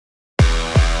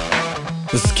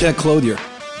This is Kent Clothier.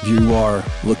 If you are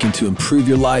looking to improve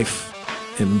your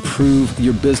life, improve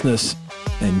your business,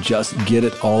 and just get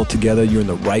it all together, you're in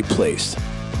the right place.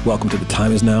 Welcome to the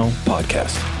Time Is Now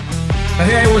podcast.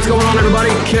 Hey, what's going on, everybody?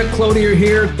 Kent Clothier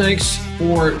here. Thanks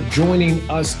for joining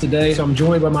us today. So I'm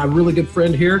joined by my really good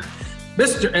friend here,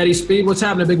 Mr. Eddie Speed. What's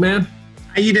happening, big man?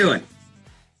 How you doing?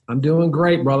 I'm doing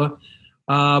great, brother.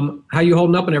 How you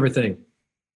holding up and everything?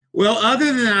 Well,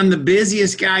 other than I'm the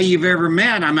busiest guy you've ever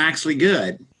met, I'm actually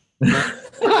good.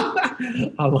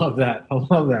 I love that.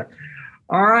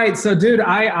 All right. So, dude,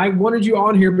 I wanted you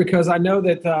on here because I know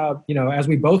that, as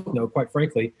we both know, quite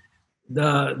frankly,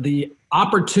 the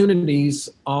opportunities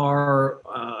are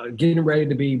getting ready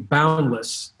to be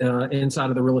boundless inside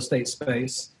of the real estate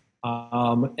space.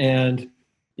 And,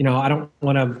 I don't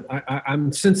want to,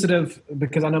 I'm sensitive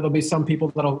because I know there'll be some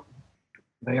people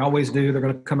they always do. They're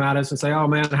going to come at us and say, oh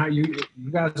man, how you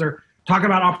guys are talking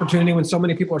about opportunity when so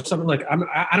many people are something like,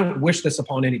 I don't wish this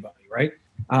upon anybody. Right.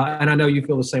 And I know you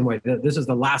feel the same way. This is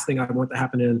the last thing I want to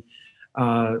happen in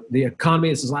the economy.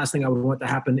 This is the last thing I would want to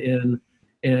happen in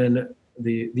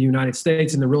the United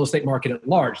States and the real estate market at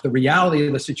large. The reality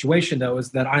of the situation, though,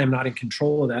 is that I am not in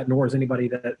control of that, nor is anybody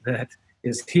that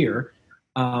is here.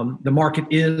 The market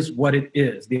is what it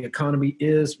is. The economy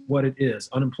is what it is.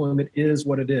 Unemployment is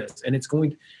what it is. And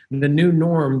the new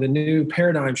norm, the new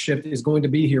paradigm shift is going to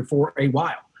be here for a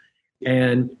while.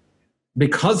 And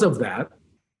because of that,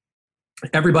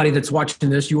 everybody that's watching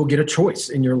this, you will get a choice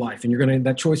in your life, and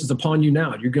that choice is upon you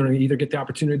now. You're going to either get the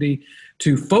opportunity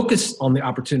to focus on the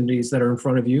opportunities that are in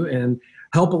front of you and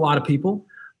help a lot of people,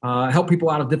 help people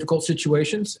out of difficult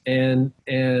situations, and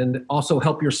also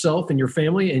help yourself and your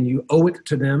family, and you owe it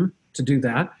to them to do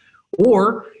that.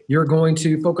 Or you're going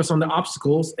to focus on the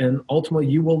obstacles, and ultimately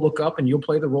you will look up and you'll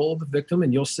play the role of the victim,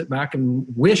 and you'll sit back and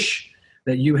wish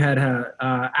that you had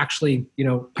actually,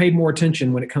 paid more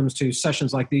attention when it comes to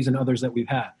sessions like these and others that we've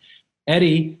had.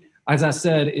 Eddie, as I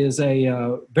said, is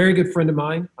a very good friend of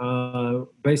mine,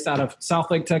 based out of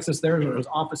Southlake, Texas. There where his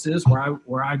office is,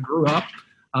 where I grew up.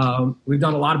 We've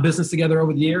done a lot of business together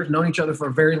over the years, known each other for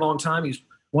a very long time. He's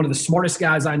one of the smartest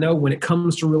guys I know when it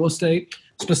comes to real estate,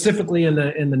 specifically in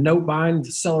the note buying,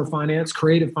 seller finance,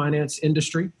 creative finance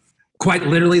industry. Quite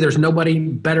literally, there's nobody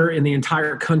better in the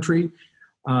entire country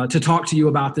to talk to you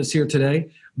about this here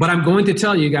today. But I'm going to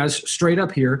tell you guys straight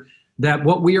up here that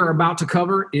what we are about to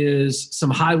cover is some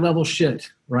high level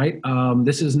shit, right?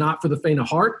 This is not for the faint of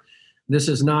heart. This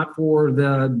is not for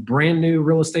the brand new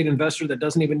real estate investor that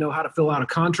doesn't even know how to fill out a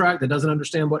contract, that doesn't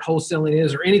understand what wholesaling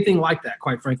is or anything like that,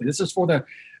 quite frankly. This is for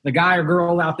the guy or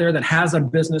girl out there that has a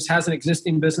business, has an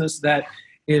existing business that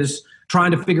is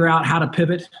trying to figure out how to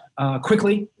pivot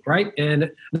quickly, right? And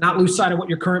not lose sight of what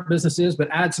your current business is, but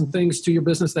add some things to your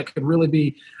business that could really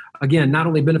be, again, not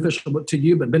only beneficial to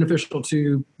you, but beneficial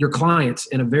to your clients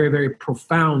in a very, very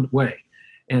profound way.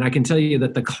 And I can tell you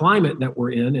that the climate that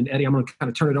we're in, and Eddie, I'm going to kind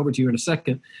of turn it over to you in a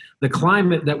second. The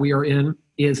climate that we are in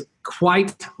is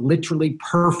quite literally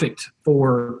perfect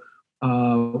for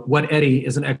what Eddie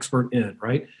is an expert in,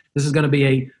 right? This is going to be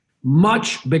a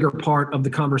much bigger part of the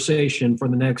conversation for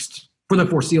the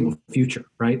foreseeable future,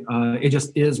 right? It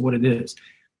just is what it is.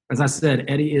 As I said,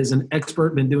 Eddie is an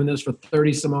expert, been doing this for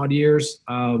 30 some odd years.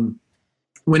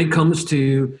 When it comes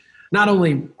to not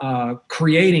only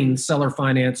creating seller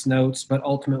finance notes, but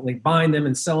ultimately buying them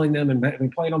and selling them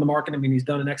and playing on the market. I mean, he's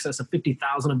done in excess of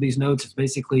 50,000 of these notes. It's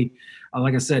basically,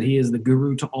 like I said, he is the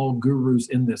guru to all gurus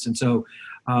in this. And so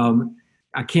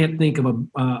I can't think of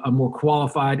a more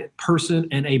qualified person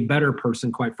and a better person,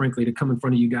 quite frankly, to come in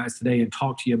front of you guys today and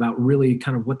talk to you about really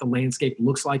kind of what the landscape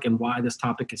looks like and why this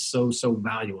topic is so, so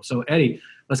valuable. So Eddie,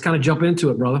 let's kind of jump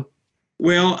into it, brother.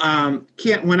 Well,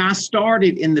 Kent, when I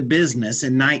started in the business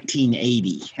in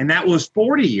 1980, and that was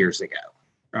 40 years ago,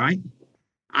 right?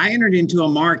 I entered into a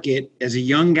market as a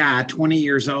young guy, 20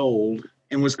 years old,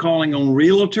 and was calling on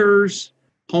realtors,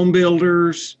 home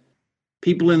builders,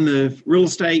 people in the real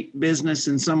estate business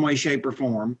in some way, shape, or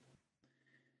form.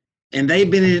 And they've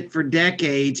been in it for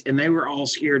decades, and they were all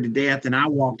scared to death. And I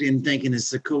walked in thinking it's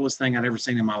the coolest thing I'd ever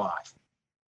seen in my life,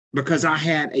 because I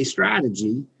had a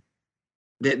strategy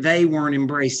that they weren't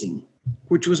embracing,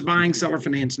 which was buying seller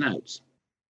finance notes,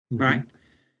 right?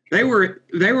 They were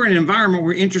in an environment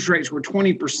where interest rates were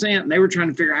 20%, and they were trying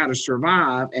to figure out how to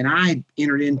survive, and I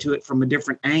entered into it from a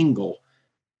different angle.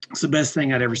 It's the best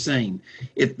thing I'd ever seen.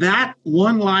 If that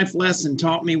one life lesson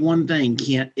taught me one thing,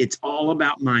 Kent, it's all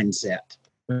about mindset.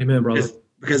 Amen, brother.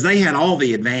 Because they had all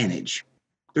the advantage.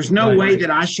 There's no way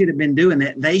that I should have been doing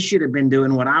that. They should have been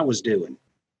doing what I was doing.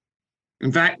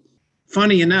 In fact,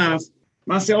 funny enough,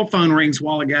 my cell phone rings a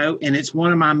while ago, and it's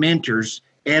one of my mentors,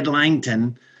 Ed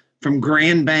Langton, from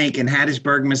Grand Bank in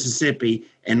Hattiesburg, Mississippi.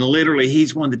 And literally,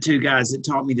 he's one of the two guys that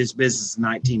taught me this business in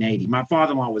 1980. My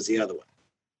father-in-law was the other one.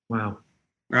 Wow.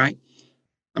 Right?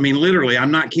 I mean, literally,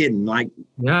 I'm not kidding. Like,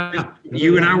 yeah,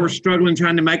 you and I were struggling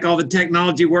trying to make all the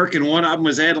technology work, and one of them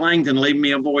was Ed Langdon leaving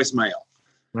me a voicemail.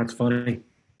 That's funny.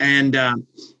 And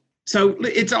so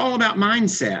it's all about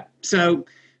mindset. So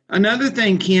another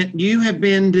thing, Kent, you have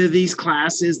been to these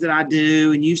classes that I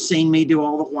do, and you've seen me do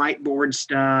all the whiteboard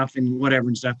stuff and whatever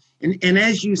and stuff. And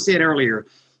as you said earlier,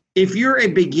 if you're a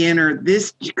beginner,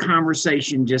 this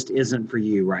conversation just isn't for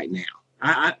you right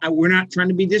now. We're not trying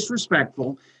to be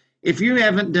disrespectful. If you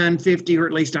haven't done 50 or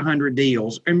at least 100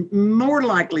 deals, and more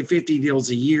likely 50 deals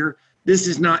a year, this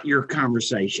is not your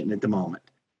conversation at the moment,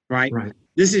 right? Right.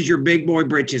 This is your big boy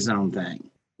britches on thing,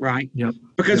 right? Yep.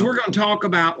 Because we're going to talk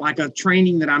about like a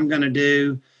training that I'm going to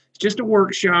do. It's just a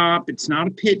workshop. It's not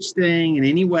a pitch thing in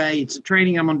any way. It's a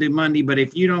training I'm going to do Monday. But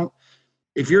if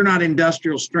you're not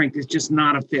industrial strength, it's just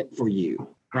not a fit for you.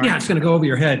 Right? Yeah, it's going to go over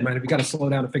your head, man. If you got to slow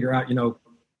down and figure out,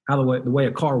 how the way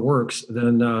a car works,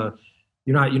 then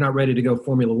you're not ready to go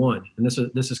Formula One. And this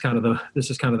is kind of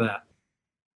that.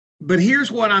 But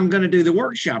here's what I'm going to do the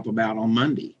workshop about on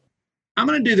Monday. I'm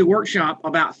going to do the workshop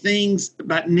about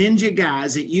ninja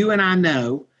guys that you and I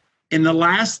know in the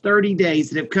last 30 days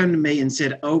that have come to me and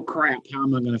said, oh crap, how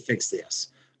am I going to fix this?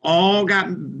 All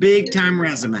got big time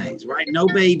resumes, right? No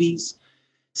babies.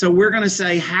 So we're going to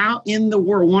say, how in the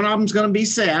world, one of them's going to be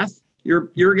Seth, your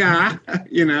guy,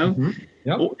 Mm-hmm.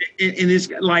 Yep. And it's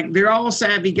like, they're all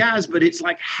savvy guys, but it's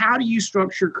like, how do you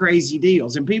structure crazy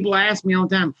deals? And people ask me all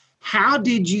the time, how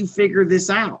did you figure this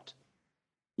out?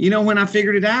 You know, when I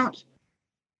figured it out?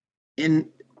 In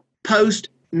post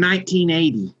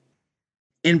 1980,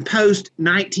 in post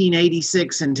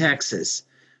 1986 in Texas,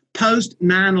 post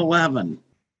 9/11,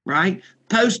 right?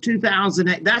 Post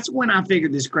 2008. That's when I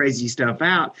figured this crazy stuff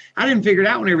out. I didn't figure it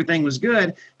out when everything was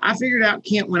good. I figured out,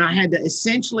 Kent, when I had to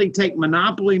essentially take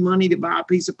monopoly money to buy a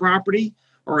piece of property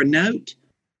or a note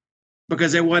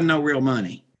because there wasn't no real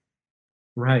money.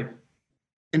 Right.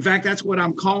 In fact, that's what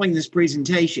I'm calling this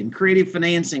presentation: creative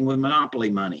financing with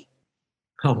monopoly money.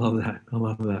 I love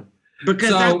that.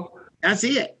 Because that's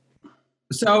it.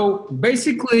 So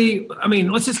basically, I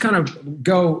mean, let's just kind of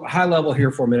go high level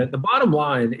here for a minute. The bottom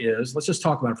line is, let's just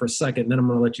talk about it for a second, and then I'm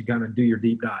going to let you kind of do your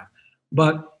deep dive.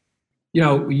 But, you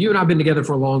and I have been together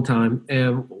for a long time.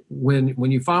 And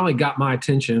when you finally got my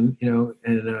attention,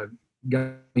 and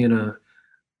got me in a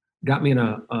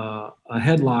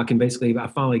headlock, and basically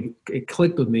it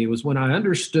clicked with me, was when I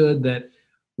understood that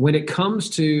when it comes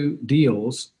to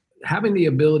deals, having the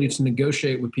ability to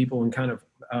negotiate with people and kind of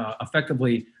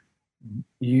effectively,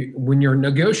 when you're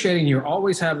negotiating, you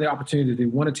always have the opportunity to do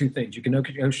one of two things. You can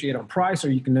negotiate on price,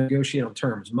 or you can negotiate on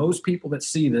terms. Most people that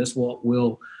see this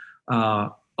will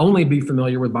only be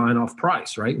familiar with buying off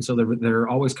price, right? And so they're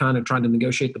always kind of trying to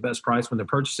negotiate the best price when they're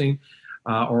purchasing,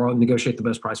 or negotiate the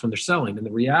best price when they're selling. And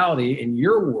the reality in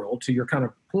your world, to your kind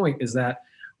of point, is that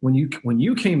when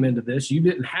you came into this, you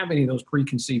didn't have any of those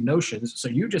preconceived notions. So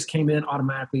you just came in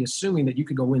automatically assuming that you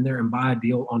could go in there and buy a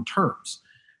deal on terms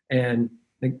and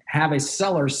have a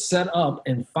seller set up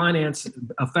and finance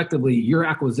effectively your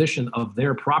acquisition of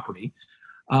their property.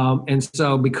 And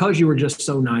so because you were just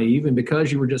so naive and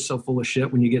because you were just so full of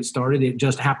shit when you get started, it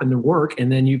just happened to work.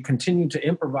 And then you continue to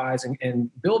improvise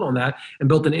and build on that and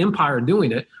built an empire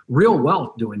doing it, real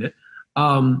wealth doing it.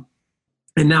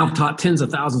 And now I've taught tens of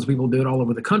thousands of people to do it all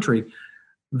over the country.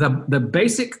 The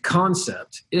basic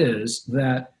concept is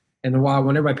that, and why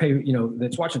when everybody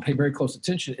that's watching pay very close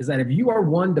attention, is that if you are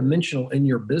one-dimensional in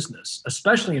your business,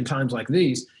 especially in times like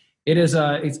these,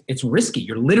 it's risky.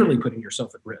 You're literally putting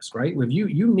yourself at risk, right? If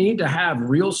you need to have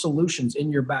real solutions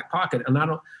in your back pocket, and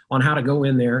on how to go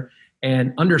in there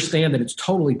and understand that it's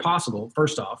totally possible,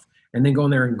 first off, and then go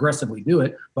in there and aggressively do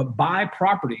it, but buy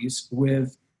properties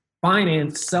with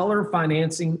seller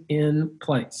financing in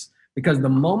place. Because the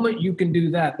moment you can do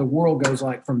that, the world goes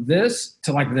like from this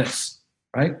to like this,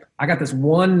 right? I got this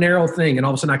one narrow thing, and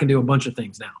all of a sudden I can do a bunch of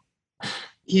things now.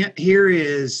 Here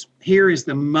is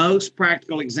the most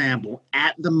practical example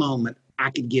at the moment I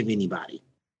could give anybody.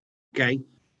 Okay,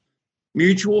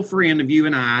 mutual friend of you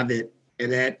and I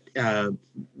that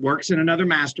works in another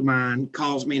mastermind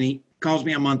calls me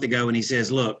a month ago, and he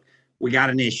says, "Look, we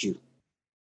got an issue.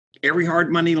 Every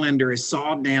hard money lender has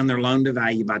sawed down their loan to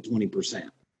value by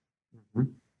 20%. Mm-hmm.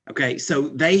 Okay, so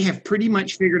they have pretty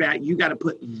much figured out you got to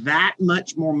put that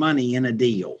much more money in a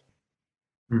deal,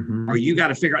 mm-hmm. or you got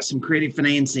to figure out some creative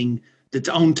financing that's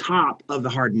on top of the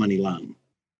hard money loan."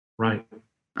 Right.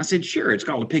 I said, sure, it's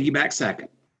called a piggyback second.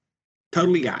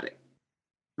 Totally got it.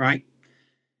 Right.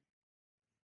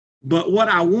 But what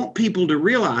I want people to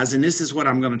realize, and this is what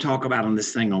I'm going to talk about on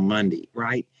this thing on Monday,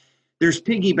 right? There's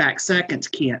piggyback seconds,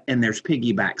 Kent, and there's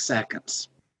piggyback seconds.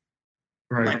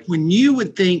 Right. Like when you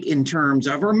would think in terms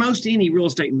of, or most any real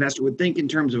estate investor would think in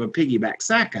terms of a piggyback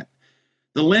second,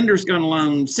 the lender's going to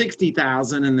loan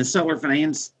 $60,000 and the seller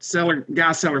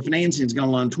financing is going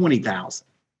to loan $20,000.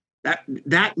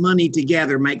 That money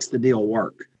together makes the deal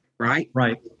work, right?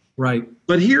 Right.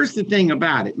 But here's the thing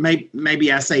about it.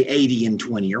 Maybe I say 80 and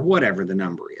 20 or whatever the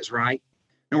number is, right?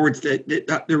 In other words,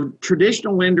 the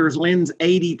traditional lenders lends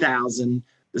 $80,000,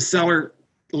 the seller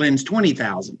lends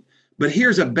 $20,000. But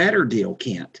here's a better deal,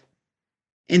 Kent.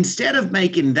 Instead of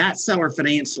making that seller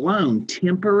finance loan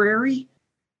temporary,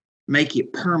 make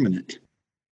it permanent.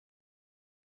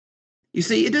 You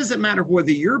see, it doesn't matter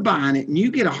whether you're buying it and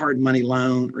you get a hard money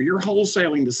loan or you're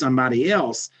wholesaling to somebody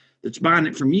else that's buying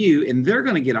it from you and they're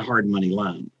going to get a hard money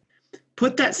loan.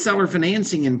 Put that seller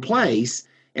financing in place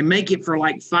and make it for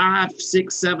like 5,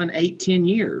 6, 7, 8, 10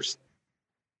 years.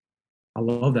 I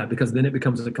love that, because then it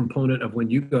becomes a component of when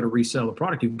you go to resell the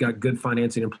product, you've got good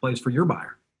financing in place for your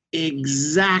buyer.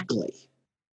 Exactly.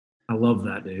 I love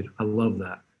that, dude. I love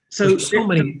that. So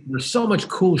there's so much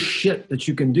cool shit that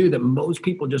you can do that most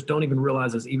people just don't even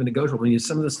realize is even negotiable. I mean,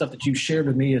 some of the stuff that you've shared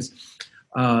with me is,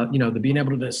 the being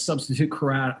able to substitute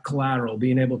collateral,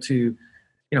 being able to,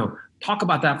 talk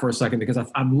about that for a second, because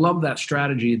I love that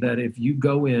strategy that if you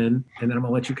go in, and then I'm going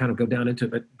to let you kind of go down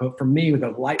into it. But for me,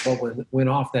 the light bulb went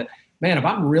off that, man, if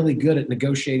I'm really good at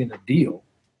negotiating a deal,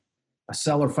 a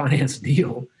seller finance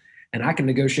deal, and I can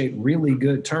negotiate really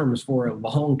good terms for a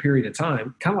long period of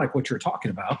time, kind of like what you're talking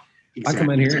about. Exactly. I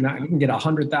come in here and I can get a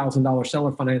 $100,000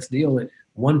 seller finance deal at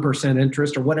 1%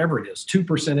 interest or whatever it is,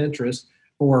 2% interest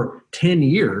for 10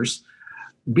 years,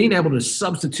 being able to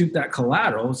substitute that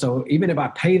collateral. So even if I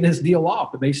pay this deal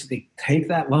off, but basically take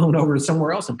that loan over to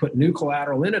somewhere else and put new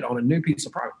collateral in it on a new piece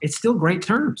of property, it's still great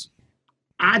terms.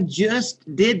 I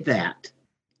just did that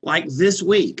like this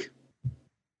week,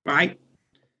 right?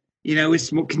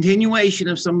 It's a continuation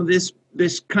of some of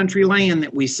this country land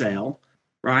that we sell,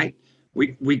 right?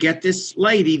 We get this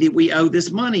lady that we owe this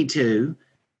money to,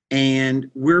 and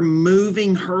we're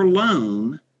moving her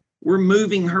loan. We're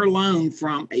moving her loan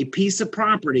from a piece of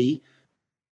property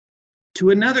to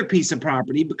another piece of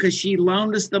property because she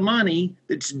loaned us the money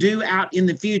that's due out in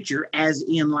the future, as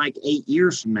in like 8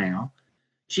 years from now.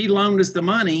 She loaned us the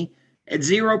money at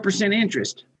 0%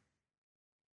 interest.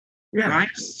 Yeah. Right?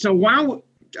 So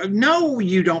no,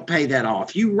 you don't pay that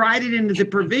off. You write it into the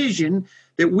provision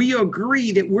that we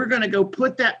agree that we're going to go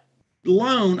put that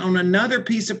loan on another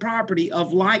piece of property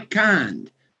of like kind.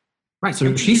 Right.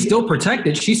 So she's still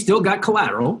protected. She's still got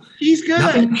collateral. She's good.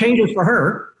 Nothing changes for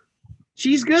her.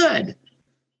 She's good.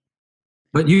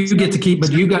 But you get to keep.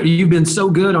 But you've been so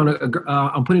good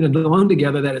on putting a loan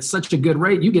together that it's such a good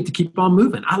rate. You get to keep on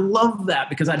moving. I love that,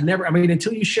 because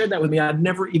until you shared that with me, I'd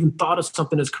never even thought of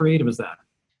something as creative as that.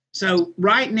 So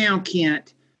right now,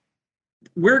 Kent,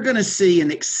 we're going to see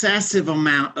an excessive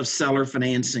amount of seller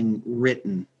financing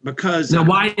written because. Now,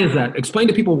 why is that? Explain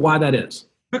to people why that is.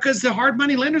 Because the hard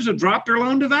money lenders have dropped their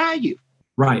loan to value.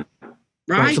 Right.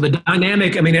 So the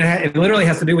dynamic, it literally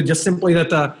has to do with just simply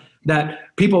that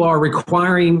people are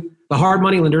requiring the hard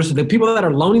money lenders, the people that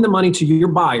are loaning the money to your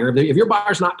buyer. If your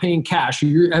buyer's not paying cash,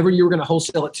 whoever you were going to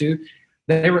wholesale it to,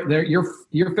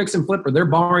 you're fix and flipper. They're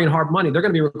borrowing hard money. They're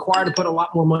going to be required to put a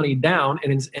lot more money down.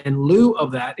 And in lieu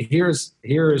of that, here's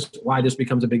why this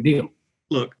becomes a big deal.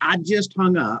 Look, I just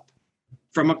hung up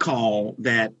from a call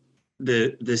that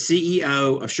the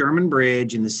CEO of Sherman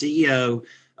Bridge and the CEO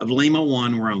of Lima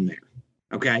One were on there.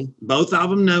 Okay. Both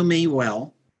of them know me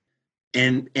well.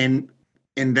 And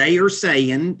they are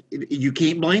saying you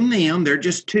can't blame them. They're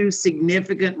just two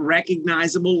significant,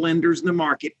 recognizable lenders in the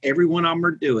market. Every one of them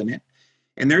are doing it.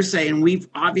 And they're saying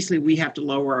we have to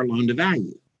lower our loan to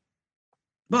value.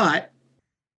 But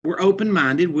we're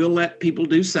open-minded. We'll let people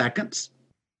do seconds,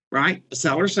 right? A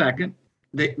seller second.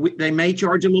 They may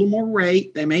charge a little more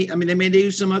rate. They may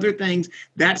do some other things.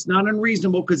 That's not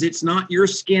unreasonable because it's not your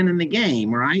skin in the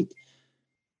game, right?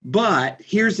 But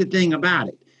here's the thing about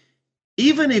it.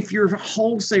 Even if you're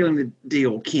wholesaling the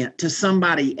deal, Kent, to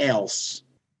somebody else,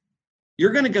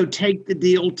 you're going to go take the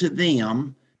deal to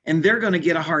them and they're going to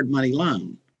get a hard money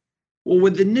loan. Well,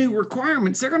 with the new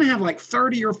requirements, they're going to have like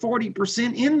 30 or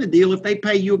 40% in the deal if they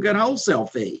pay you a good wholesale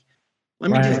fee.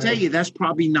 Let me just tell you, that's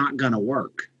probably not going to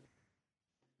work.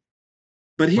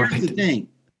 But here's the thing.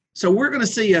 So we're going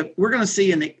to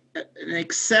see an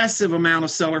excessive amount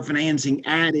of seller financing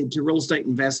added to real estate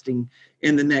investing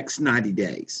in the next 90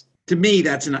 days. To me,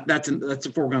 that's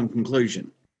a foregone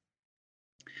conclusion.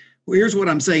 Well, here's what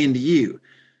I'm saying to you.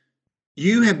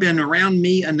 you have been around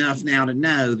me enough now to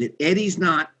know that Eddie's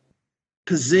not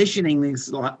positioning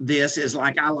this as,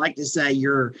 like I like to say,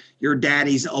 your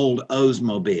daddy's old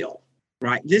Oldsmobile,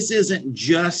 right? This isn't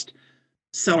just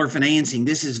seller financing.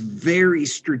 This is very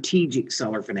strategic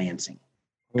seller financing.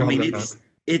 I mean,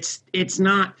 it's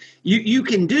not, you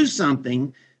can do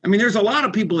something. I mean, there's a lot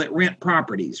of people that rent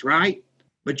properties, right?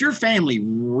 But your family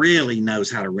really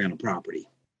knows how to rent a property.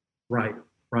 Right.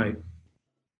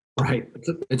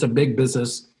 It's a big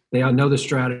business. They all know the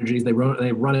strategies. They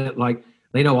run it like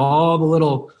they know all the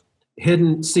little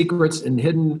hidden secrets and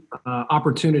hidden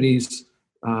opportunities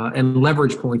and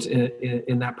leverage points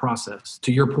in that process.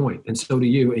 To your point, and so do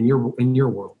you in your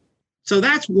world. So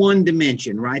that's one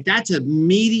dimension, right? That's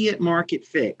immediate market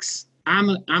fix.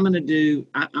 I'm gonna do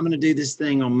this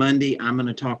thing on Monday. I'm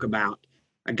gonna talk about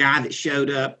a guy that showed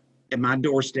up at my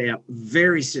doorstep,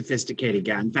 very sophisticated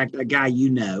guy. In fact, a guy you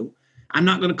know. I'm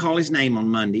not going to call his name on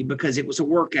Monday because it was a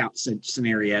workout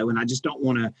scenario, and I just don't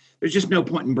want to. There's just no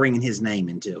point in bringing his name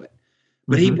into it.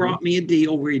 But he brought me a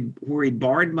deal where he'd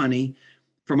borrowed money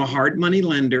from a hard money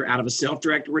lender out of a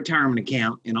self-directed retirement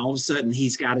account, and all of a sudden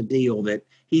he's got a deal that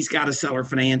he's got a seller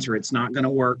finance or it's not going to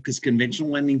work because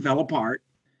conventional lending fell apart.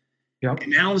 Yep.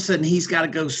 And now all of a sudden he's got to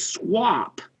go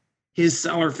swap his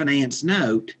seller finance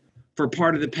note for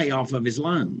part of the payoff of his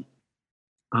loan.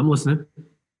 I'm listening.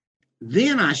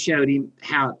 Then I showed him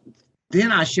how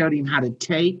to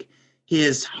take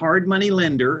his hard money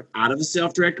lender out of a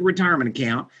self-directed retirement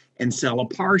account and sell a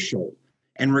partial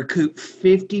and recoup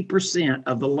 50%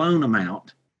 of the loan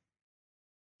amount.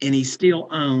 And he still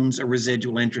owns a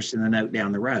residual interest in the note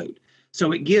down the road.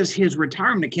 So it gives his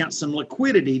retirement account some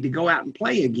liquidity to go out and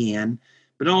play again,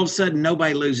 but all of a sudden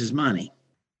nobody loses money.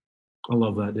 I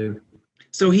love that, dude.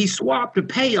 So he swapped a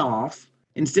payoff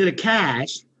instead of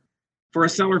cash for a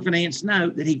seller finance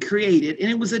note that he created, and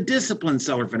it was a disciplined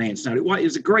seller finance note. It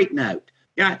was a great note.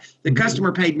 Yeah, the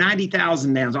customer paid $90,000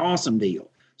 down. It was an awesome deal.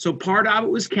 So part of it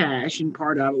was cash, and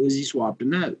part of it was he swapped a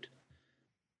note.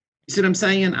 You see what I'm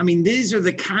saying? I mean, these are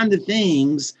the kind of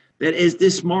things that as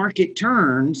this market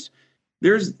turns,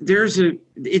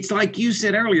 it's like you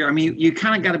said earlier. I mean, you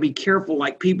kind of got to be careful.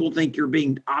 Like people think you're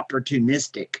being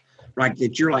opportunistic, right?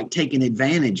 That you're like taking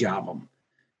advantage of them,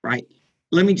 right?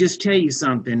 Let me just tell you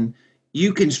something.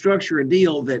 You can structure a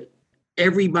deal that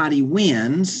everybody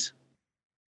wins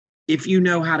if you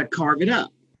know how to carve it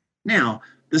up. Now,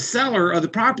 the seller of the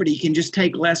property can just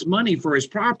take less money for his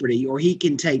property, or he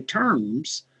can take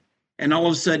terms and all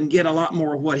of a sudden get a lot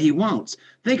more of what he wants.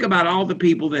 Think about all the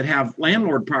people that have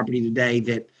landlord property today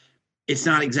that it's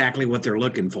not exactly what they're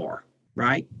looking for,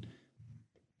 right?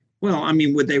 Well, I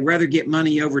mean, would they rather get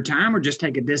money over time or just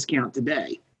take a discount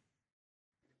today?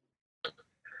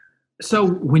 So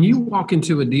when you walk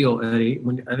into a deal, Eddie,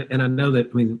 and I know that,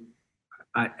 I mean,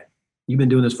 you've been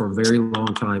doing this for a very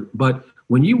long time, but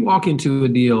when you walk into a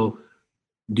deal,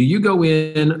 do you go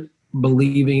in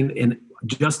believing in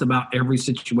just about every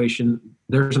situation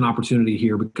there's an opportunity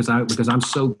here because I'm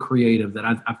so creative that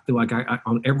I feel like I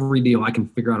on every deal I can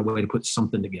figure out a way to put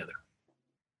something together?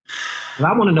 And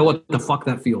I want to know what the fuck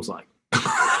that feels like.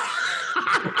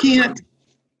 Kent,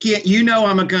 you know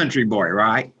I'm a country boy,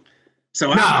 right?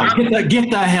 So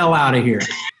get the hell out of here.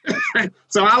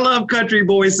 So I love country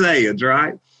boy sayings,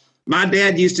 right? My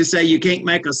dad used to say you can't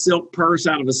make a silk purse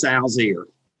out of a sow's ear,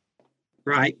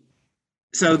 right?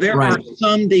 So there are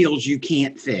some deals you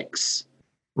can't fix.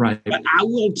 Right. But I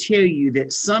will tell you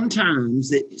that sometimes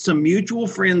that some mutual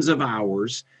friends of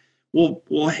ours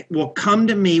will come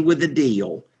to me with a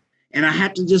deal, and I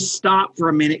have to just stop for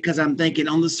a minute because I'm thinking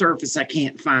on the surface I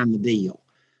can't find the deal.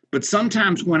 But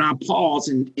sometimes when I pause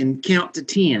and count to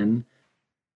 10,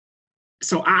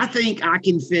 so I think I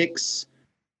can fix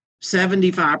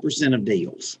 75% of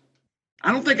deals.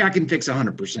 I don't think I can fix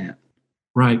 100%.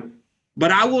 Right.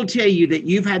 But I will tell you that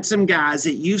you've had some guys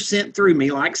that you've sent through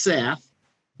me, like Seth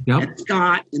and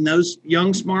Scott and those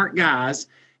young, smart guys.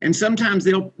 And sometimes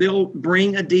they'll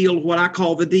bring a deal, what I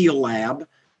call the deal lab.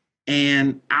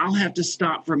 And I'll have to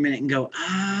stop for a minute and go,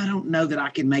 I don't know that I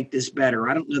can make this better.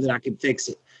 I don't know that I can fix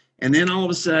it. And then all of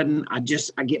a sudden, I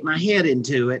get my head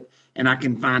into it and I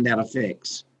can find out a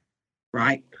fix,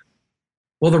 right?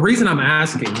 Well, the reason I'm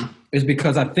asking is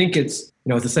because I think it's,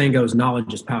 as the saying goes,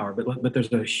 knowledge is power. But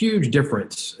there's a huge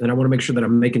difference, and I want to make sure that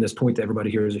I'm making this point to everybody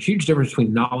here. There's a huge difference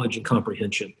between knowledge and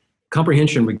comprehension.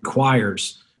 Comprehension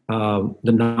requires the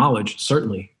knowledge,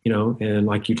 certainly, and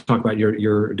like you talk about,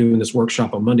 you're doing this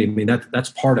workshop on Monday. I mean, that's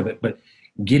part of it. But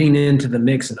getting into the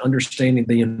mix and understanding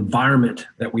the environment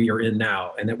that we are in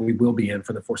now and that we will be in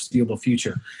for the foreseeable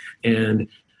future, and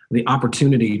the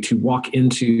opportunity to walk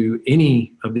into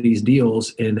any of these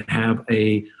deals and have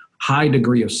a high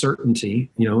degree of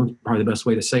certainty, probably the best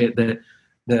way to say it,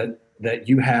 that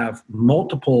you have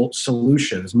multiple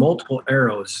solutions, multiple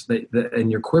arrows that in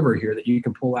your quiver here that you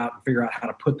can pull out and figure out how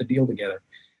to put the deal together.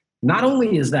 Not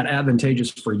only is that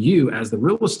advantageous for you as the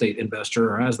real estate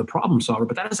investor or as the problem solver,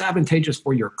 but that is advantageous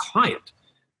for your client,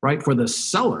 right? For the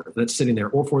seller that's sitting there,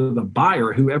 or for the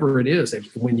buyer, whoever it is.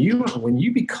 When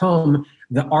you become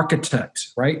the architect,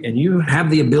 right, and you have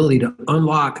the ability to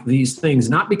unlock these things,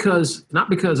 not because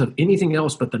of anything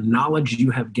else, but the knowledge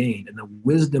you have gained and the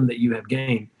wisdom that you have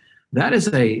gained, that is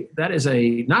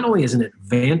not only is an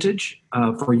advantage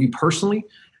for you personally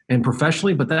and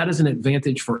professionally, but that is an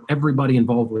advantage for everybody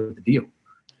involved with the deal.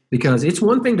 Because it's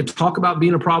one thing to talk about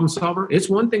being a problem solver. It's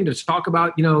one thing to talk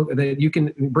about, that you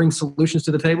can bring solutions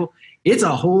to the table. It's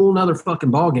a whole nother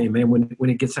fucking ballgame, man, when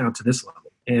it gets down to this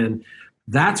level. And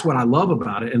that's what I love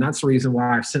about it. And that's the reason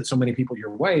why I've sent so many people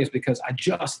your way, is because I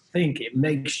just think it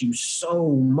makes you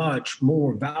so much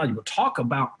more valuable. Talk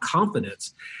about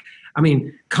confidence. I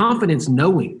mean, confidence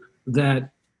knowing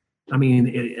that,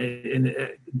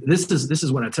 this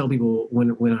is what I tell people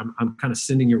when I'm kind of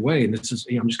sending your way, and this is,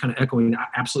 I'm just kind of echoing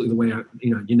absolutely the way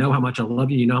you know how much I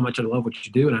love you, you know how much I love what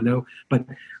you do, and I know, but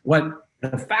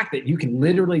the fact that you can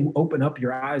literally open up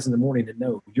your eyes in the morning and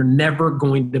know you're never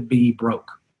going to be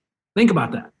broke. Think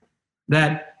about that.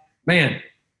 That, man,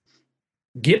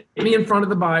 get me in front of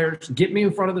the buyers, get me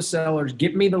in front of the sellers,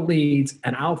 get me the leads,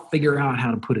 and I'll figure out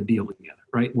how to put a deal together,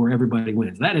 right, where everybody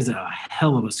wins. That is a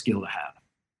hell of a skill to have.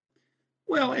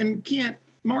 Well, and Kent,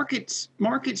 markets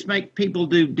make people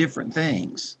do different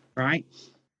things, right?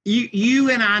 You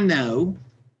and I know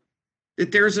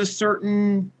that there's a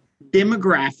certain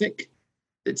demographic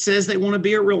that says they want to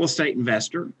be a real estate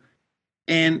investor,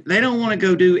 and they don't want to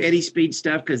go do Eddie Speed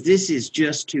stuff because this is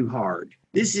just too hard.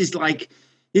 This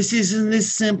isn't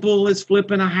as simple as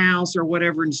flipping a house or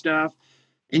whatever and stuff.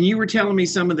 And you were telling me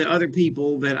some of the other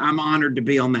people that I'm honored to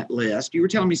be on that list. You were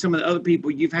telling me some of the other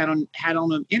people you've had on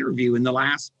an interview in the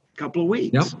last couple of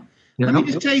weeks. Yep. Let me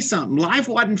just tell you something. Life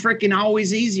wasn't freaking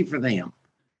always easy for them.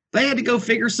 They had to go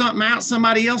figure something out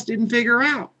somebody else didn't figure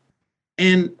out.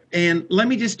 And let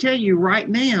me just tell you right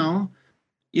now,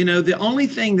 the only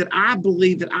thing that I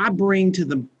believe that I bring to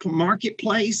the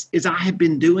marketplace is I have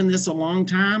been doing this a long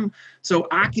time, so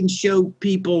I can show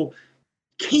people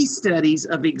case studies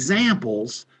of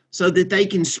examples so that they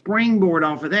can springboard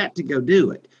off of that to go do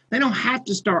it. They don't have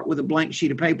to start with a blank sheet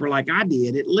of paper like I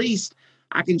did. At least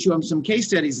I can show them some case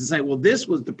studies and say, well, this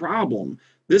was the problem.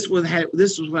 This was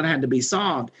what had to be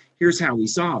solved. Here's how we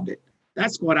solved it.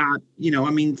 That's what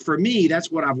for me,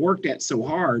 that's what I've worked at so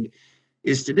hard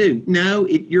is to do. No,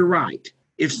 you're right.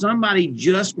 If somebody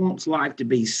just wants life to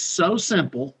be so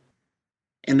simple,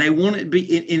 and they want it to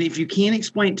be, and if you can't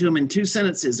explain it to them in 2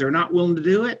 sentences, they're not willing to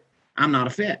do it, I'm not a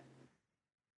fit.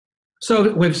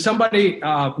 So with somebody,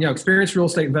 experienced real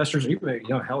estate investors,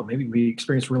 hell, maybe we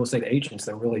experienced real estate agents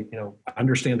that really,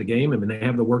 understand the game and they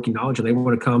have the working knowledge and they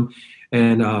want to come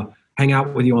and hang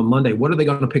out with you on Monday. What are they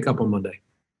going to pick up on Monday?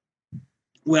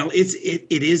 Well,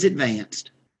 it is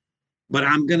advanced, but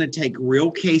I'm going to take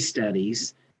real case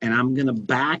studies and I'm going to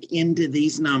back into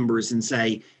these numbers and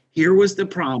say, here was the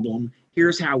problem.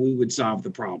 Here's how we would solve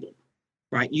the problem,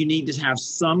 right? You need to have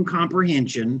some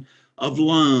comprehension of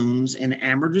loans and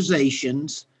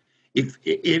amortizations. If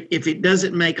it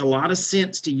doesn't make a lot of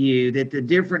sense to you that the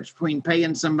difference between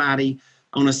paying somebody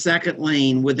on a second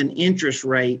lien with an interest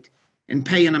rate and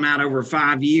paying them out over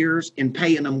 5 years and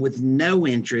paying them with no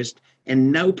interest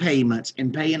and no payments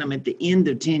and paying them at the end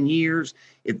of 10 years,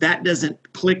 if that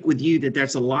doesn't click with you,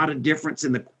 that's a lot of difference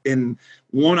in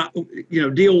one,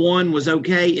 deal one was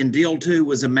okay and deal two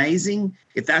was amazing.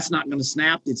 If that's not going to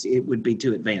snap, it would be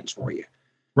too advanced for you.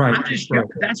 Right.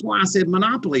 That's why I said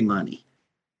monopoly money.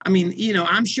 I mean,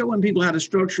 I'm showing people how to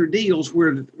structure deals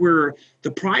where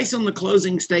the price on the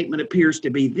closing statement appears to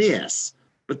be this,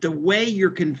 but the way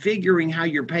you're configuring how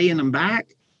you're paying them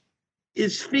back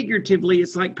is figuratively,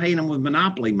 it's like paying them with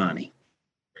monopoly money.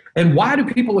 And why do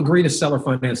people agree to seller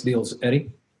finance deals,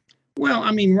 Eddie? Well,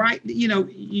 I mean, right,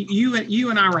 you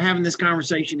and I were having this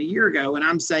conversation a year ago, and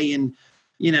I'm saying,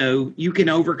 you can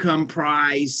overcome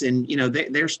price, and,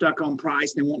 they're stuck on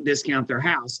price, and they won't discount their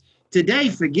house. Today,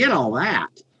 forget all that.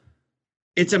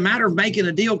 It's a matter of making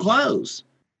a deal close.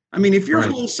 I mean, if you're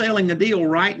wholesaling a deal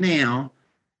right now,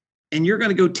 and you're going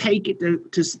to go take it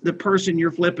to the person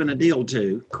you're flipping a deal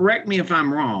to, correct me if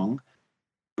I'm wrong,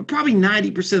 but probably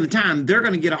 90% of the time, they're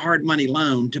going to get a hard money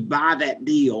loan to buy that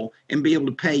deal and be able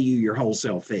to pay you your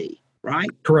wholesale fee, right?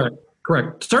 Correct.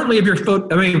 Certainly if you're,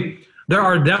 There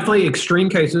are definitely extreme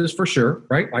cases for sure,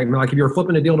 right? Like if you're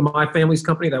flipping a deal to my family's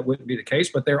company, that wouldn't be the case.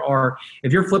 But there are,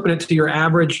 if you're flipping it to your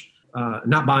average,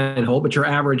 not buy and hold, but your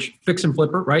average fix and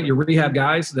flipper, right? Your rehab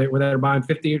guys that are buying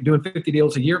doing 50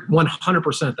 deals a year,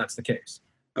 100% that's the case.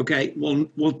 Okay.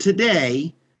 Well,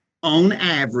 today, on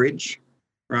average,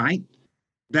 right,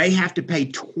 they have to pay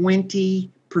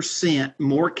 20%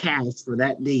 more cash for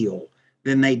that deal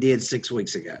than they did 6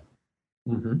 weeks ago.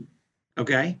 Mm-hmm.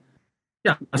 Okay.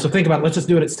 Yeah. So think about it. Let's just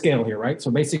do it at scale here, right? So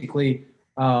basically,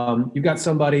 you've got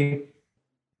somebody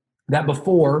that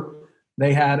before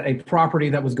they had a property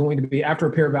that was going to be after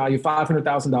repair value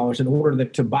 $500,000. In order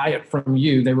to buy it from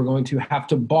you, they were going to have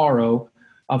to borrow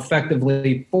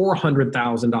effectively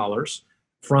 $400,000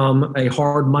 from a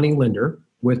hard money lender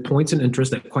with points and interest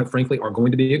that, quite frankly, are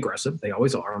going to be aggressive. They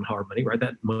always are on hard money, right?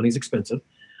 That money's expensive.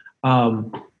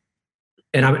 I'm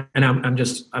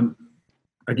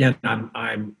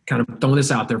kind of throwing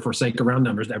this out there for sake of round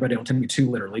numbers. Everybody don't take me too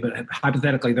literally, but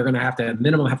hypothetically, they're going to have to at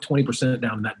minimum have 20%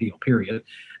 down in that deal, period.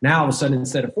 Now, all of a sudden,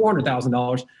 instead of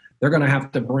 $400,000, they're going to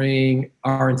have to bring,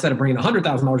 or instead of bringing $100,000,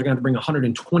 they're going to have to bring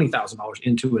 $120,000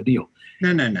 into a deal.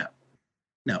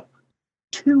 No.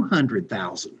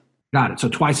 200,000. Got it. So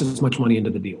twice as much money into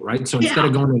the deal, right? So instead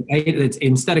of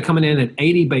coming in at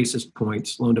 80 basis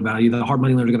points loan to value, the hard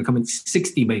money lender is going to come in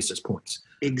 60 basis points.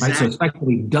 Exactly. Right? So it's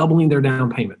effectively doubling their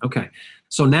down payment. Okay.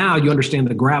 So now you understand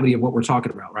the gravity of what we're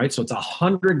talking about, right? So it's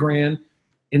 $100,000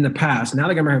 in the past. Now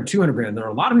they're going to have $200,000. There are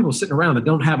a lot of people sitting around that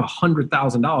don't have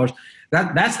 $100,000.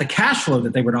 That's the cash flow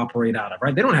that they would operate out of,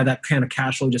 right? They don't have that kind of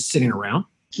cash flow just sitting around.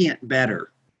 Can't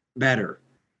better.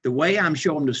 The way I'm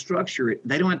showing to structure it,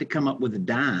 they don't have to come up with a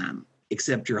dime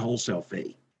except your wholesale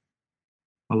fee.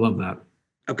 I love that.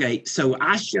 Okay, so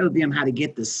I show them how to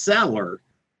get the seller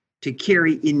to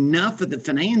carry enough of the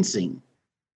financing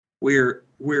where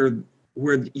your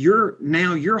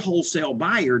wholesale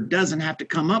buyer doesn't have to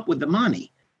come up with the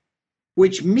money,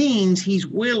 which means he's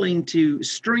willing to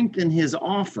strengthen his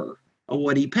offer of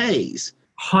what he pays.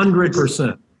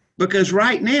 100%. Because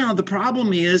right now the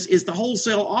problem is the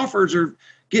wholesale offers are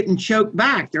getting choked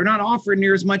back. They're not offering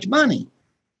near as much money.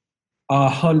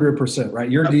 100%,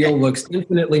 right? Your deal looks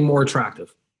infinitely more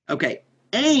attractive. Okay.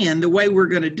 And the way we're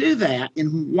going to do that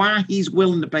and why he's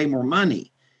willing to pay more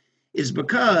money is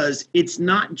because it's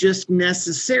not just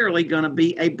necessarily going to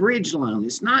be a bridge loan.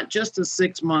 It's not just a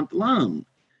 6-month loan.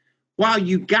 While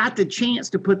you got the chance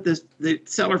to put the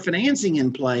seller financing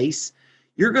in place,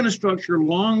 you're going to structure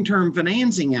long-term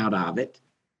financing out of it.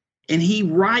 And he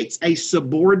writes a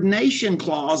subordination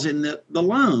clause in the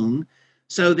loan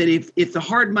so that if the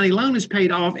hard money loan is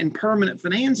paid off and permanent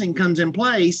financing comes in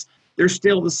place, there's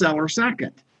still the seller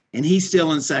second. And he's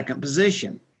still in second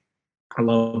position. I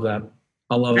love that.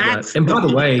 And by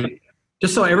the way,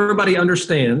 just so everybody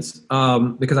understands,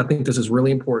 because I think this is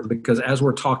really important, because as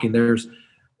we're talking, there's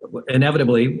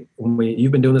inevitably,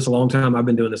 you've been doing this a long time, I've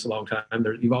been doing this a long time,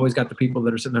 you've always got the people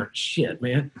that are sitting there, shit,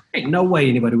 man, ain't no way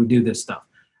anybody would do this stuff.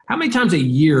 How many times a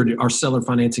year are seller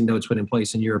financing notes put in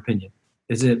place, in your opinion?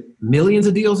 Is it millions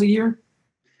of deals a year?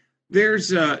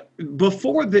 There's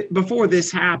before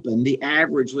this happened, the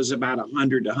average was about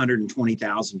 100 to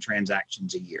 120,000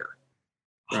 transactions a year.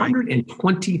 Right?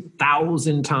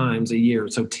 120,000 times a year,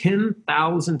 so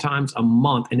 10,000 times a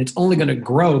month, and it's only going to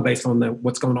grow based on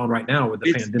what's going on right now with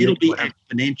the pandemic. It'll be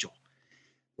exponential,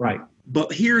 right?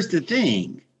 But here's the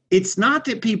thing: it's not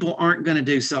that people aren't going to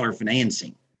do seller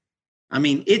financing. I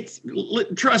mean,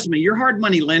 trust me, your hard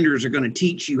money lenders are going to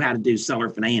teach you how to do seller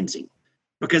financing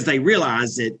because they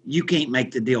realize that you can't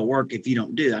make the deal work if you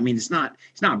don't do it. I mean, it's not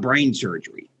brain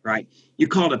surgery, right? You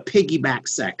call it a piggyback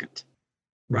second,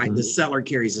 right? Mm-hmm. The seller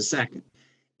carries a second.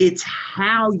 It's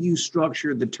how you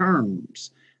structure the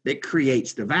terms that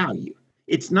creates the value.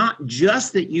 It's not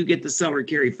just that you get the seller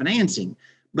carry financing,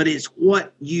 but it's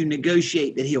what you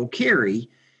negotiate that he'll carry.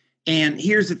 And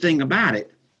here's the thing about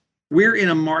it. We're in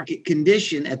a market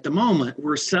condition at the moment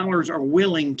where sellers are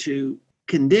willing to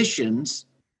conditions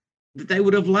that they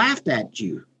would have laughed at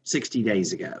you 60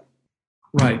 days ago.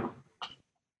 Right.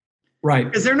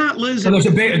 Because they're not losing. So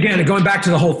there's again, going back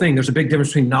to the whole thing, there's a big difference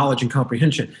between knowledge and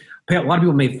comprehension. A lot of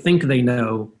people may think they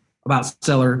know about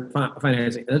seller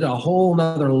financing. There's a whole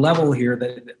nother level here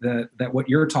that what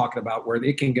you're talking about, where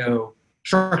they can go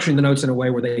structuring the notes in a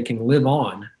way where they can live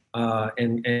on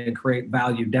and create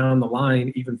value down the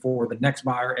line, even for the next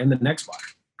buyer and the next buyer.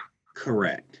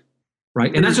 Correct.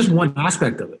 Right. And that's just one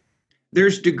aspect of it.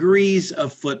 There's degrees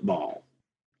of football.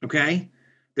 Okay.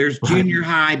 There's junior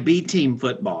high B team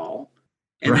football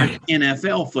and there's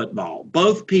NFL football.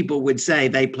 Both people would say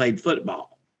they played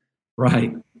football.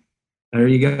 Right. There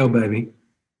you go, baby.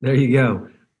 There you go.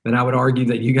 And I would argue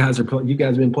that you guys have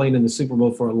been playing in the Super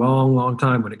Bowl for a long, long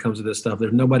time when it comes to this stuff.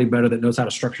 There's nobody better that knows how to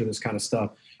structure this kind of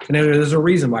stuff. And there's a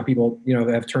reason why people,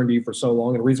 have turned to you for so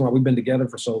long, and a reason why we've been together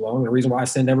for so long, and a reason why I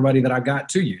send everybody that I've got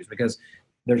to you is because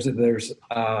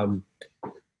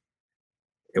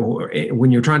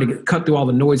when you're trying to cut through all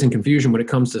the noise and confusion when it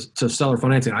comes to seller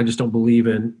financing, I just don't believe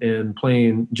in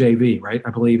playing JV, right? I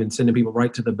believe in sending people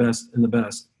right to the best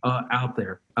out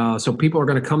there. So people are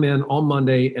going to come in on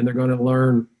Monday and they're going to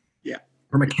learn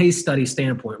from a case study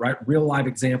standpoint, right? Real life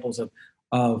examples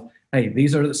of hey,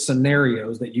 these are the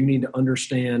scenarios that you need to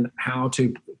understand how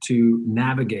to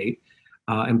navigate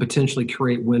and potentially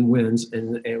create win-wins.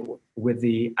 And with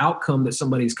the outcome that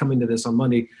somebody's coming to this on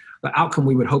Monday, the outcome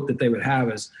we would hope that they would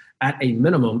have is, at a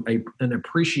minimum, an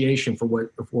appreciation for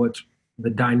what the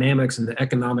dynamics and the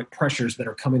economic pressures that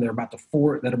are coming. That are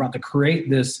about to create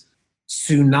this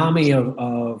tsunami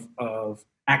of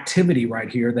activity right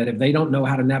here. That if they don't know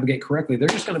how to navigate correctly, they're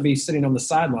just going to be sitting on the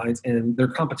sidelines, and their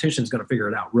competition is going to figure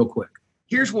it out real quick.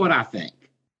 Here's what I think.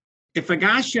 If a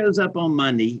guy shows up on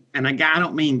Monday, and a guy, I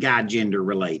don't mean guy gender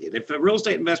related. If a real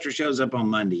estate investor shows up on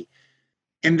Monday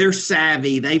and they're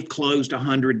savvy, they've closed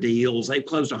 100 deals, they've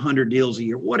closed 100 deals a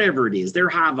year, whatever it is, they're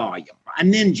high volume, a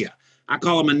ninja. I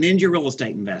call them a ninja real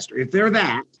estate investor. If they're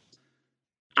that,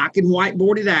 I can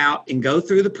whiteboard it out and go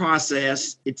through the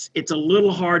process. It's a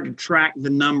little hard to track the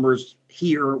numbers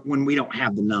here when we don't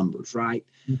have the numbers, right?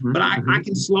 Mm-hmm, but I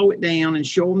can slow it down and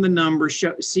show them the numbers,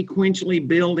 sequentially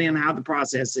build in how the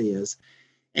process is,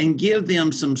 and give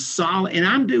them some solid, and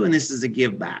I'm doing this as a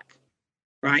give back,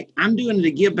 right? I'm doing it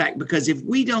a give back because if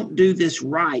we don't do this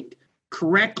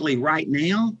correctly right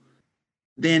now,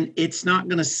 then it's not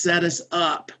going to set us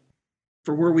up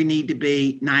for where we need to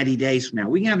be 90 days from now.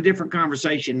 We can have a different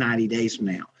conversation 90 days from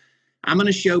now. I'm going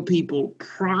to show people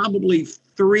probably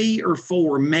 3 or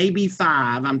 4, maybe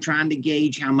 5. I'm trying to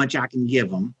gauge how much I can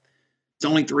give them. It's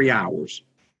only 3 hours.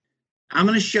 I'm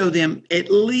going to show them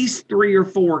at least 3 or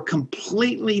 4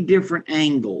 completely different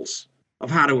angles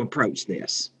of how to approach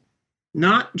this.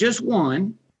 Not just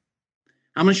one.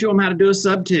 I'm going to show them how to do a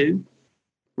sub 2,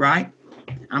 right?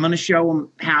 I'm going to show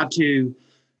them how to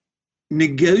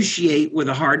negotiate with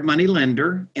a hard money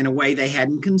lender in a way they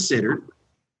hadn't considered.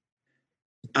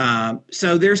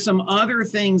 So there's some other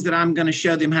things that I'm going to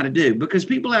show them how to do, because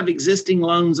people have existing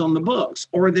loans on the books,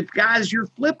 or the guys you're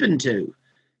flipping to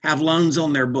have loans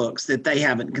on their books that they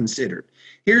haven't considered.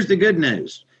 Here's the good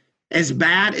news. As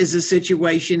bad as the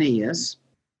situation is,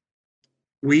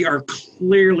 we are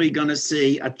clearly going to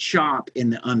see a chop in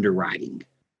the underwriting,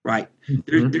 right?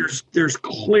 Mm-hmm. There's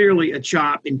clearly a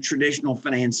chop in traditional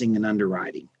financing and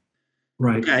underwriting.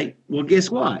 Right. Okay. Well, guess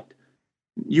what?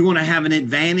 You want to have an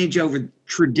advantage over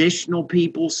traditional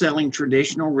people selling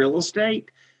traditional real estate,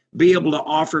 be able to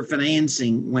offer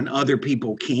financing when other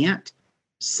people can't,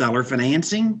 seller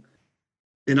financing,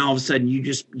 then all of a sudden you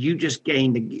just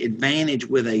gained an advantage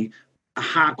with a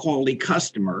high quality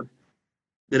customer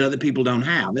that other people don't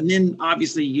have. And then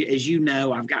obviously, as you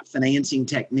know, I've got financing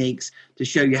techniques to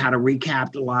show you how to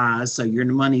recapitalize so your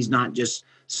money's not just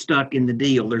stuck in the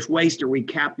deal. There's ways to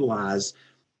recapitalize.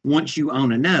 Once you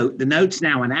own a note, the note's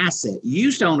now an asset. You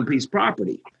used to own a piece of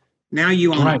property. Now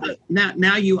you own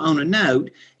now you own a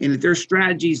note, and if there's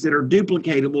strategies that are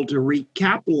duplicatable to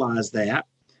recapitalize that,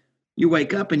 you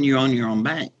wake up and you own your own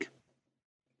bank.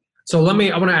 So I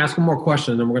want to ask one more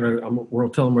question, and we'll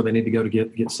tell them where they need to go to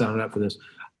get signed up for this.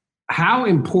 How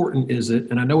important is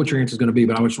it, and I know what your answer is going to be,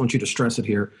 but I just want you to stress it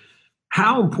here.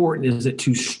 How important is it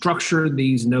to structure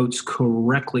these notes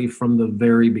correctly from the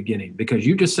very beginning? Because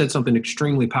you just said something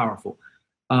extremely powerful.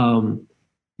 The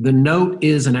note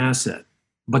is an asset,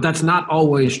 but that's not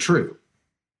always true.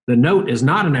 The note is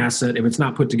not an asset if it's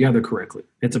not put together correctly.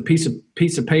 It's a piece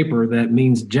of paper that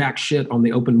means jack shit on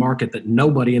the open market that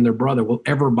nobody and their brother will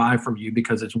ever buy from you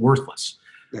because it's worthless.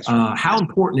 That's right. How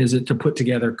important is it to put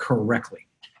together correctly?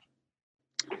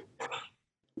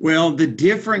 Well, the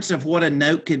difference of what a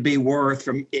note could be worth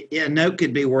a note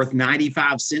could be worth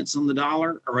 95 cents on the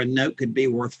dollar, or a note could be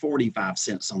worth 45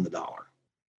 cents on the dollar.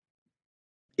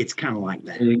 It's kind of like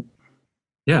that.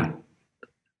 Yeah.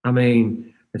 I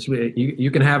mean,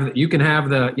 you can have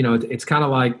the, it's kind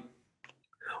of like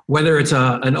whether it's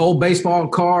an old baseball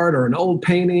card or an old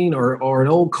painting or an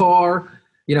old car,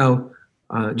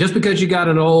 just because you got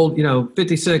an old,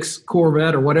 56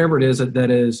 Corvette or whatever it is that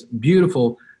is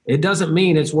beautiful, it doesn't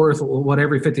mean it's worth what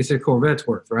every 56 Corvette's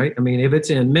worth, right? I mean, if it's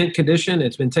in mint condition,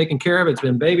 it's been taken care of, it's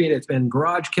been babied, it's been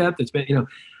garage kept, it's been,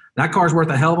 that car's worth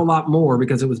a hell of a lot more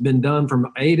because it was been done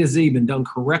from A to Z, been done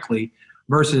correctly,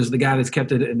 versus the guy that's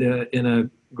kept it in a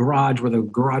garage where the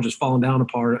garage is falling down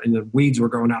apart and the weeds were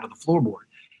growing out of the floorboard.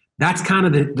 That's kind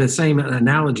of the same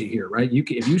analogy here, right?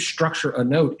 If you structure a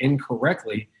note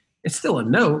incorrectly, it's still a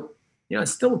note.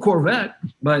 It's still a Corvette,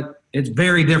 but it's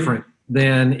very different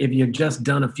than if you've just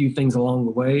done a few things along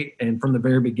the way and from the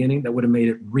very beginning that would have made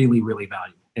it really, really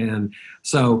valuable. And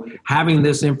so having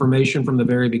this information from the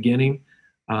very beginning,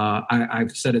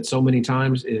 I've said it so many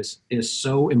times, is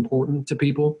so important to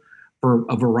people for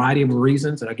a variety of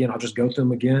reasons. And again, I'll just go through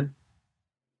them again.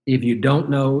 If you don't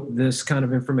know this kind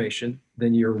of information,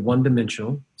 then you're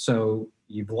one-dimensional. So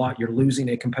you're losing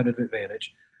a competitive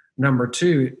advantage. Number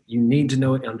two, you need to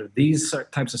know it under these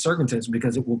types of circumstances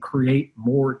because it will create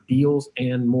more deals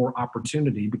and more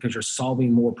opportunity because you're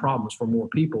solving more problems for more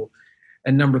people.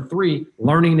 And number three,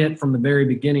 learning it from the very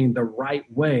beginning the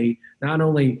right way not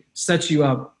only sets you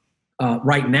up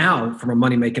right now from a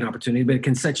money-making opportunity, but it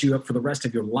can set you up for the rest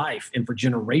of your life and for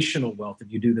generational wealth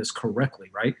if you do this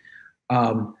correctly, right?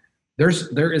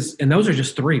 There is, and those are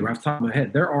just three right off the top of my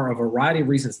head. There are a variety of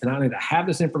reasons to not only to have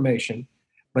this information,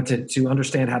 but to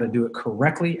understand how to do it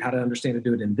correctly, how to understand to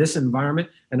do it in this environment,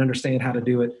 and understand how to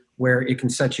do it where it can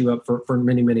set you up for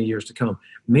many, many years to come.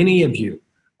 Many of you,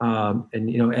 and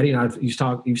Eddie and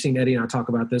you've seen Eddie and I talk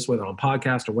about this, whether on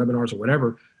podcasts or webinars or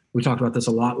whatever. We talked about this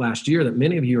a lot last year, that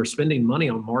many of you are spending money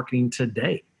on marketing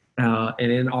today.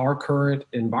 And in our current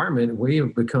environment, we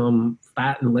have become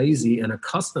fat and lazy and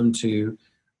accustomed to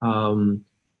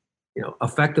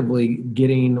effectively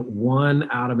getting 1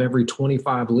 out of every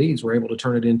 25 leads, we're able to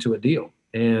turn it into a deal.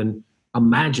 And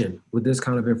imagine with this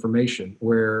kind of information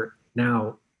where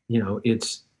now,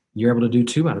 you're able to do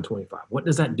 2 out of 25. What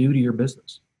does that do to your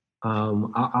business?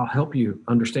 I'll help you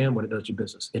understand what it does to your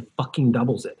business. It fucking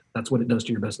doubles it. That's what it does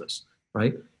to your business,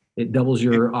 right? It doubles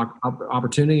your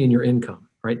opportunity and your income,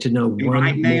 right? To know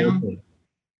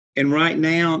right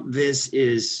now, this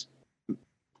is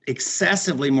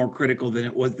excessively more critical than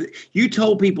it was. You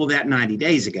told people that 90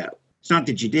 days ago. It's not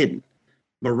that you didn't,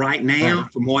 but right now,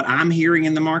 from what I'm hearing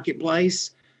in the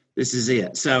marketplace, this is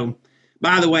it. So,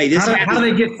 by the way, how do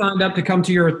they get signed up to come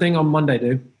to your thing on Monday,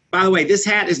 dude? By the way, this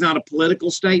hat is not a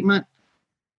political statement,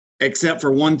 except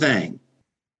for one thing.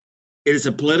 It is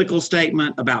a political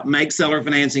statement about make seller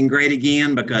financing great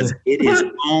again because it is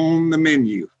on the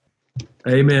menu.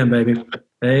 Amen, baby.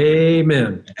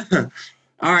 Amen.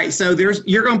 All right, so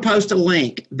you're going to post a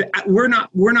link. We're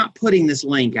not putting this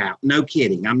link out. No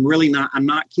kidding. I'm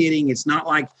not kidding. It's not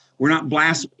like we're not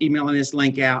blast emailing this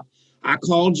link out. I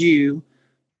called you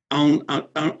you're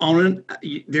going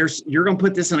to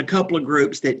put this in a couple of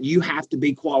groups that you have to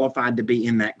be qualified to be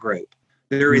in that group.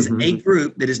 There is a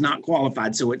group that is not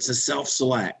qualified, so it's a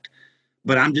self-select.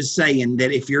 But I'm just saying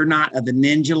that if you're not at the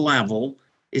ninja level,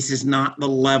 this is not the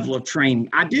level of training.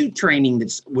 I do training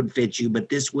that would fit you, but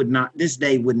this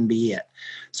day wouldn't be it.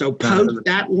 So post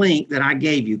that link that I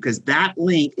gave you, because that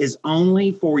link is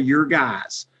only for your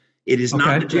guys. It is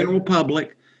not the general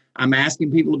public. I'm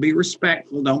asking people to be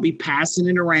respectful. Don't be passing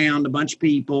it around a bunch of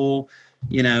people,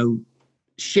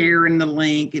 sharing the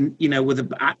link. And,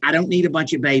 I don't need a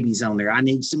bunch of babies on there. I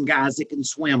need some guys that can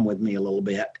swim with me a little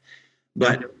bit.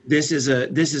 But this is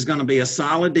going to be a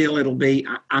solid deal. It'll be,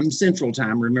 I'm Central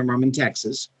Time. Remember, I'm in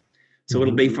Texas. So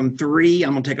it'll be from 3.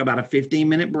 I'm going to take about a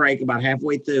 15-minute break about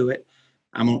halfway through it.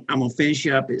 I'm going to finish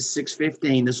up at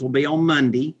 6:15. This will be on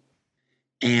Monday.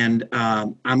 And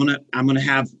I'll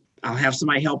have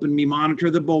somebody helping me monitor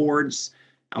the boards.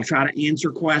 I'll try to answer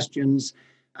questions.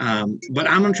 But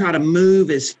I'm going to try to move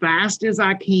as fast as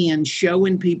I can,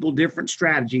 showing people different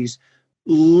strategies.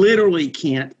 Literally,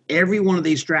 Kent, every one of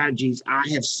these strategies, I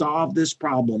have solved this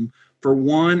problem for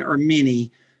one or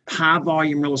many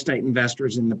high-volume real estate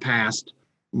investors in the past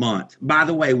month. By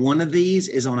the way, one of these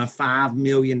is on a $5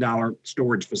 million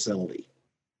storage facility.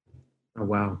 Oh,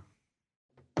 wow.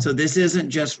 So this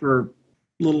isn't just for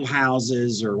little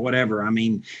houses or whatever. I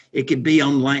mean, it could be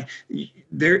on land.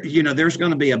 There's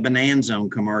going to be a Bonanza Zone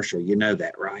commercial. You know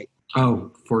that, right?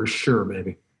 Oh, for sure,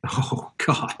 baby. Oh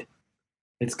God,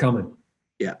 it's coming.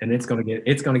 Yeah, and it's going to get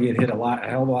hit a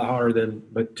hell of a lot harder than.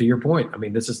 But to your point, I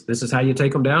mean, this is how you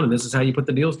take them down, and this is how you put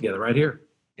the deals together right here.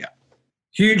 Yeah.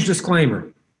 Huge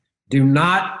disclaimer: do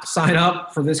not sign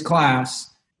up for this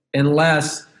class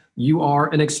unless you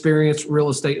are an experienced real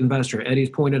estate investor.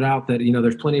 Eddie's pointed out that,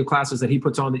 there's plenty of classes that he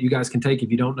puts on that you guys can take if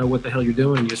you don't know what the hell you're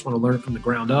doing and you just want to learn from the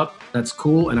ground up. That's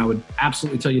cool, and I would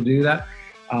absolutely tell you to do that.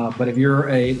 But if you're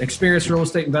an experienced real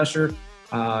estate investor,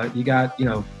 you got,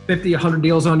 50, 100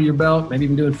 deals under your belt, maybe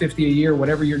even doing 50 a year,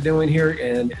 whatever you're doing here,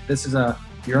 and this is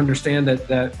you understand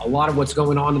that a lot of what's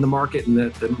going on in the market and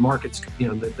that the market's,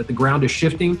 that the ground is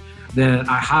shifting, then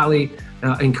I highly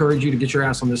encourage you to get your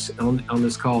ass on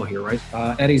this call here, right?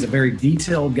 Eddie's a very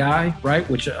detailed guy, right?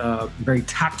 Which very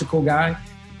tactical guy.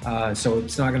 So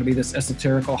it's not going to be this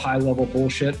esoterical, high-level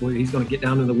bullshit where he's going to get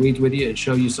down in the weeds with you and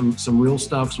show you some real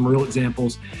stuff, some real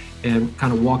examples, and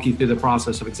kind of walk you through the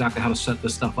process of exactly how to set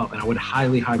this stuff up. And I would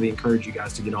highly, highly encourage you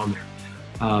guys to get on there.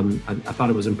 I thought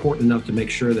it was important enough to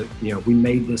make sure that we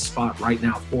made this spot right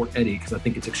now for Eddie, because I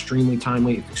think it's extremely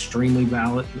timely, it's extremely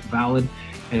valid,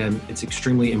 and it's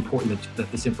extremely important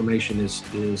that this information is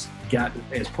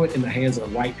put in the hands of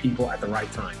the right people at the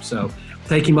right time. So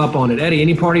take him up on it. Eddie,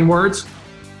 any parting words?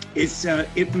 It's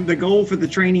the goal for the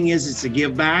training is to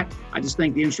give back. I just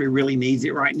think the industry really needs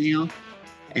it right now,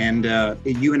 and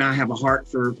you and I have a heart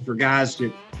for guys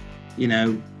to,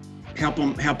 help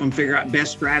them figure out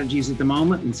best strategies at the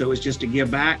moment. And so it's just to give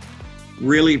back.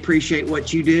 Really appreciate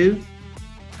what you do,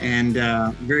 and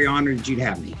very honored that you'd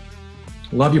have me.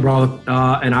 Love you, brother.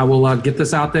 And I will get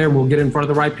this out there, and we'll get in front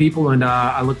of the right people. And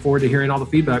I look forward to hearing all the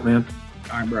feedback, man.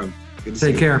 All right, bro. Good to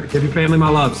Take care. Give your family my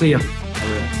love. See ya. I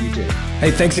will. You too. Hey,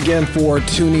 thanks again for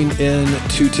tuning in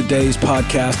to today's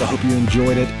podcast. I hope you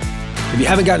enjoyed it. If you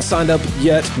haven't gotten signed up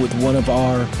yet with one of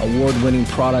our award-winning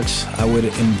products, I would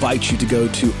invite you to go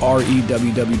to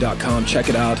reww.com. Check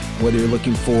it out. Whether you're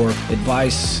looking for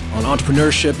advice on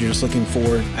entrepreneurship, you're just looking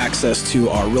for access to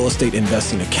our Real Estate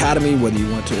Investing Academy, whether you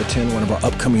want to attend one of our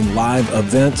upcoming live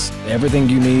events, everything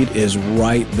you need is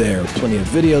right there. Plenty of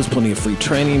videos, plenty of free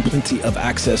training, plenty of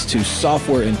access to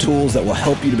software and tools that will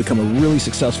help you to become a really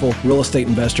successful real estate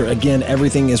investor. Again,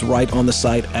 everything is right on the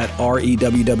site at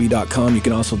reww.com. You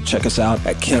can also check us out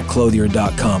at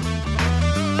kentclothier.com.